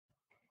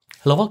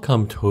Hello,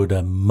 welcome to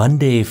the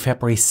Monday,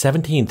 February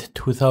 17th,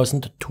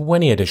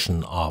 2020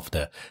 edition of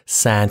the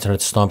SANS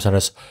Internet Storm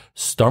Center's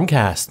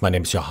Stormcast. My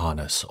name is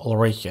Johannes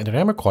Ulrich and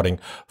I'm recording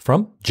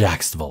from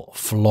Jacksonville,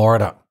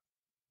 Florida.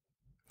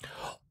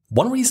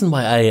 One reason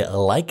why I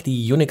like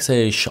the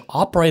Unix-ish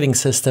operating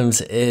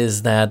systems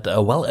is that,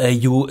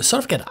 you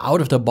sort of get out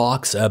of the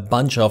box a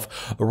bunch of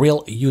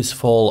real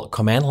useful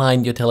command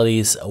line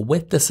utilities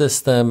with the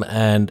system.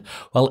 And,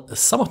 well,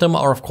 some of them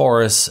are, of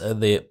course,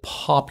 the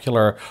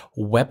popular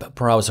web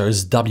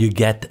browsers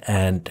wget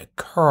and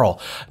curl.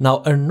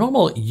 Now, a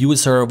normal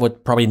user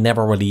would probably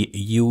never really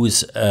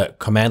use a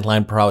command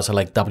line browser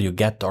like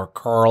wget or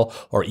curl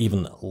or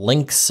even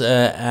Lynx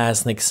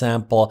as an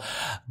example.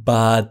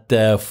 But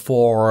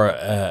for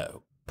a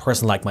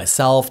person like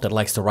myself that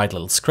likes to write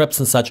little scripts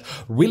and such,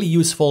 really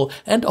useful,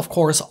 and of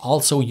course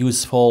also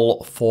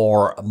useful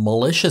for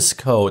malicious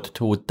code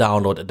to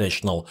download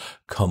additional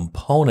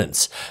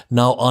components.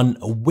 Now on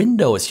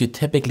Windows, you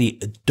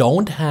typically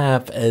don't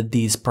have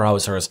these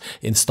browsers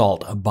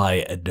installed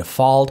by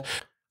default.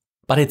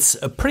 But it's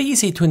pretty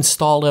easy to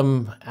install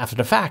them after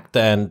the fact,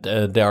 and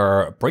there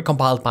are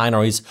precompiled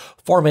binaries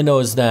for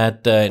Windows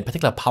that in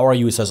particular power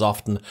users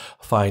often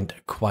find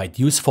quite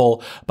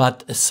useful,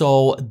 but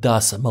so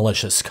does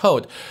malicious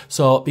code.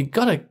 So we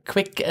got a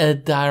quick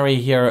diary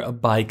here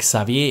by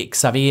Xavier.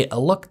 Xavier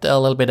looked a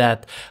little bit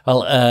at,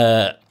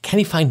 can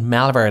he find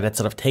malware that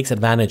sort of takes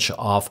advantage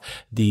of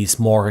these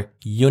more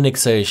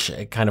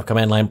Unix-ish kind of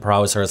command line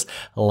browsers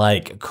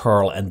like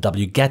curl and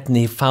wget, and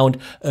he found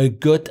a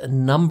good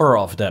number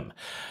of them.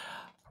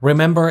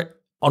 Remember,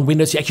 on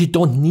Windows, you actually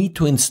don't need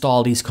to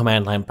install these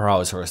command line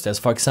browsers. There's,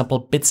 for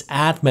example,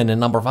 BitsAdmin and a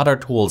number of other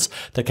tools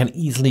that can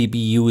easily be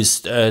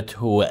used to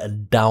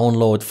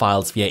download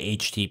files via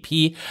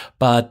HTTP.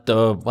 But,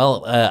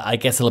 I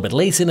guess a little bit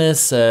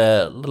laziness,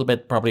 a little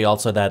bit probably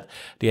also that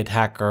the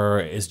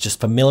attacker is just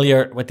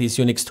familiar with these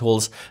Unix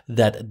tools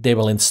that they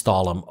will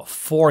install them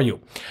for you.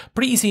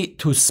 Pretty easy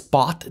to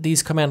spot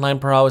these command line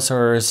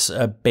browsers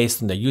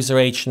based on the user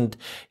agent.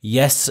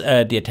 Yes,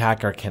 the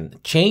attacker can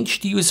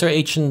change the user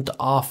agent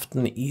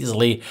often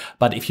easily,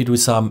 but if you do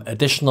some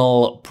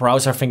additional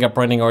browser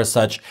fingerprinting or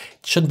such,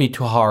 it shouldn't be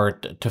too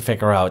hard to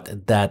figure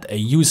out that a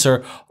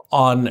user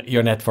on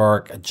your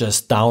network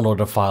just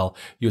download a file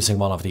using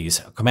one of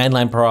these command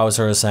line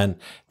browsers, and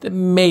there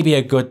may be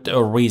a good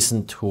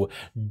reason to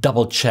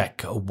double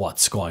check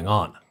what's going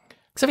on.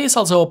 Xavier is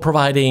also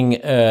providing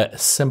a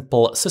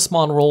simple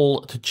sysmon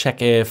rule to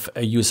check if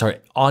a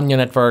user on your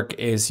network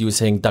is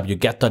using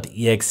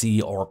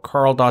wget.exe or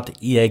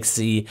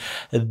curl.exe.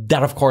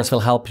 That, of course, will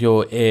help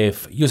you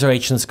if user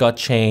agents got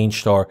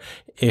changed or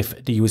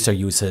if the user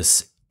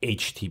uses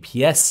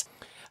HTTPS.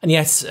 And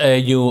yes,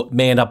 you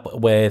may end up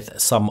with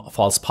some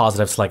false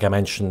positives, like I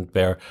mentioned,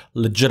 where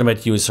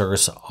legitimate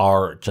users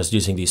are just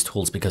using these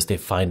tools because they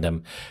find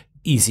them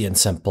easy and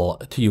simple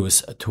to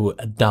use to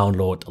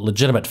download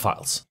legitimate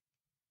files.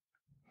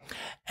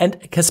 And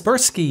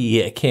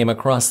Kaspersky came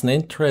across an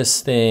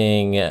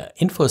interesting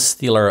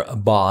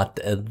InfoStealer bot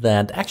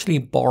that actually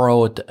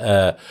borrowed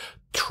a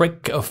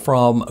trick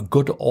from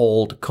good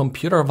old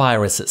computer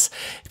viruses.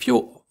 If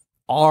you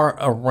are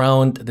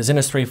around this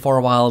industry for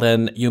a while,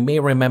 then you may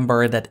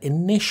remember that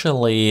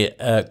initially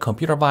a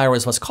computer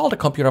virus was called a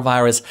computer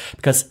virus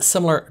because,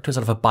 similar to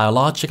sort of a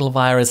biological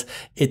virus,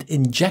 it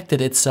injected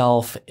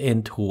itself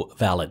into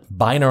valid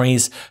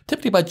binaries,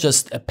 typically by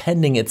just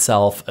appending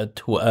itself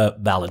to a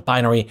valid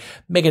binary,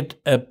 make it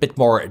a bit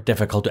more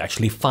difficult to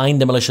actually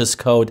find the malicious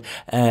code.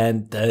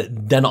 And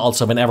then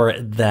also whenever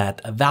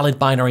that valid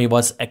binary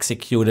was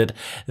executed,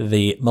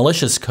 the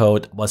malicious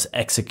code was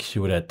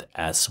executed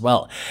as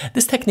well.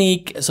 This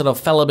technique sort of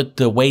fell a bit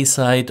to the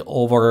wayside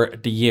over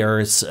the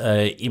years,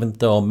 even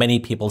though many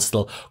people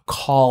still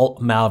call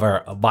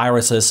malware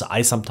viruses.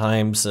 I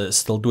sometimes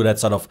still do that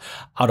sort of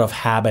out of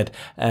habit.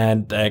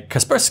 And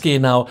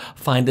Kaspersky now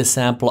find a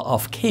sample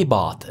of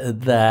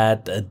KBot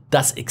that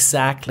does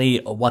exactly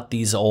what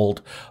these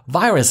old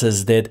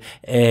viruses did,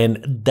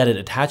 in that it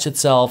attaches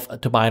itself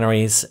to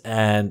binaries,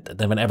 and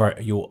then whenever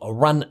you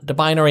run the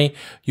binary,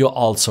 you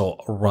also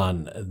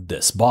run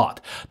this bot.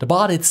 The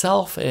bot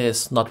itself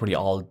is not really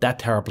all that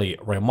terribly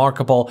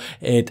remarkable.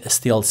 It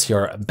steals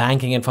your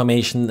banking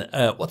information.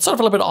 What's sort of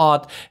a little bit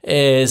odd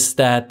is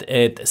that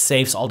it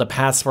saves all the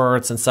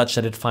passwords and such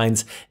that it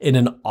finds in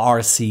an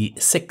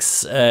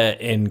RC6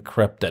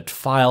 encrypted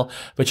file,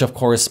 which of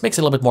course makes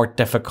it a little bit more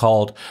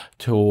difficult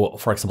to,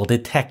 for example,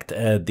 detect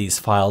these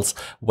files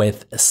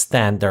with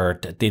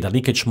standard data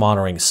leakage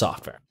monitoring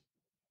software.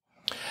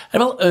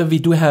 And we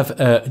do have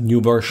a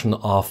new version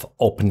of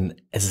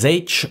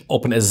OpenSSH.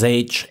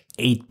 OpenSSH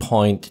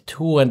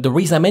 8.2. And the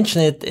reason I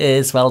mention it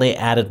is, well, they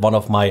added one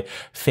of my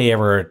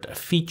favorite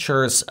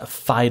features,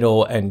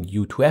 FIDO and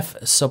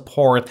U2F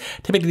support.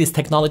 Typically, these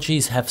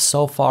technologies have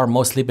so far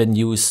mostly been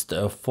used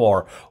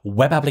for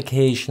web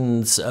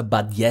applications,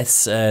 but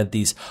yes,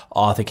 these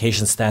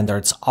authentication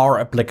standards are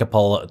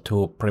applicable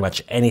to pretty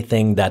much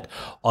anything that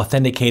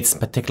authenticates, in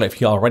particular if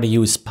you already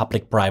use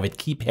public-private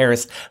key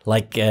pairs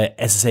like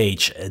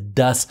SSH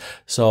does.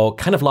 So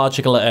kind of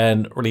logical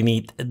and really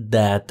neat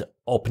that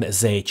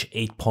OpenSSH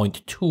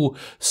 8.2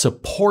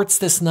 supports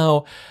this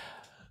now.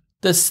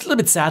 This little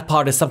bit sad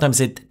part is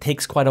sometimes it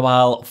takes quite a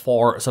while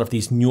for sort of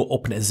these new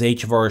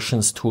OpenSSH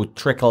versions to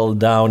trickle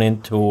down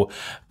into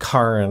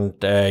current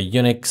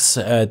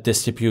Unix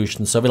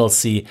distributions. So we'll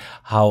see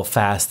how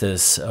fast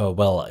this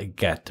will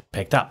get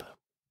picked up.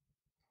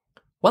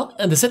 Well,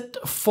 and that's it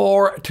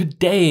for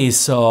today.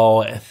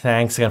 So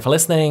thanks again for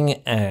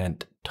listening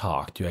and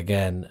talk to you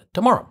again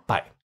tomorrow.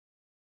 Bye.